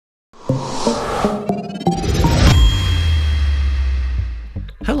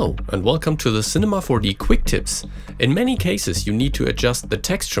Hello and welcome to the Cinema 4D Quick Tips. In many cases you need to adjust the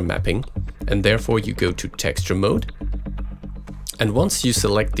texture mapping and therefore you go to Texture Mode. And once you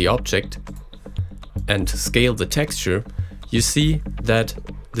select the object and scale the texture, you see that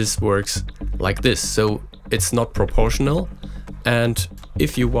this works like this. So it's not proportional, and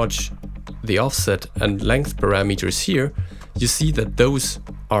if you watch the offset and length parameters here, you see that those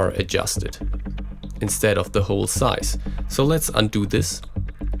are adjusted instead of the whole size. So let's undo this.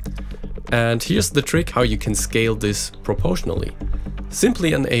 And here's the trick how you can scale this proportionally.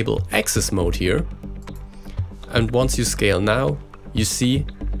 Simply enable axis mode here, and once you scale now, you see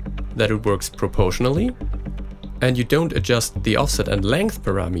that it works proportionally, and you don't adjust the offset and length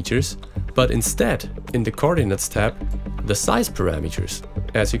parameters, but instead in the coordinates tab the size parameters,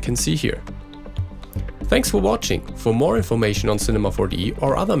 as you can see here. Thanks for watching. For more information on Cinema 4D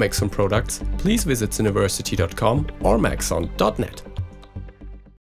or other Maxon products, please visit cineversity.com or maxon.net.